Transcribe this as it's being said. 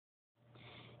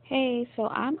Hey, so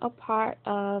I'm a part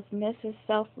of Mrs.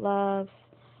 Self Love's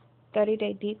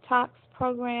 30-day detox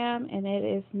program, and it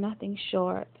is nothing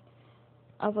short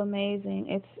of amazing.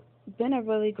 It's been a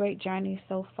really great journey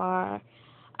so far.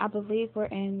 I believe we're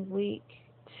in week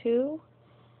 2,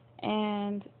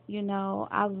 and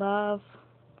I love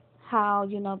how,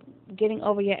 getting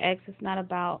over your ex is not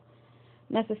about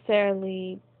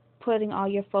necessarily putting all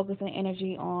your focus and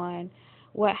energy on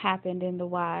what happened in the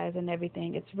whys and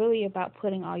everything. It's really about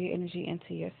putting all your energy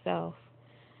into yourself.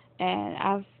 And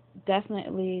I've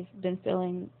definitely been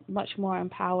feeling much more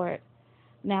empowered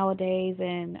nowadays,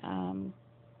 and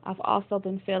I've also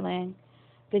been feeling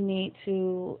the need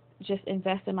to just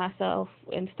invest in myself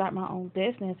and start my own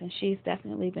business, and she's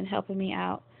definitely been helping me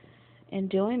out in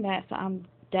doing that. So I'm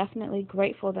definitely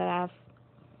grateful that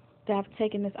I've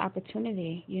taken this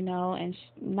opportunity, and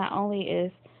not only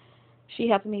is she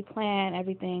helping me plan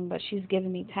everything, but she's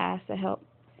giving me tasks to help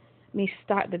me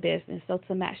start the business, so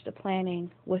to match the planning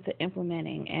with the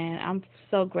implementing, and I'm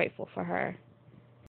so grateful for her.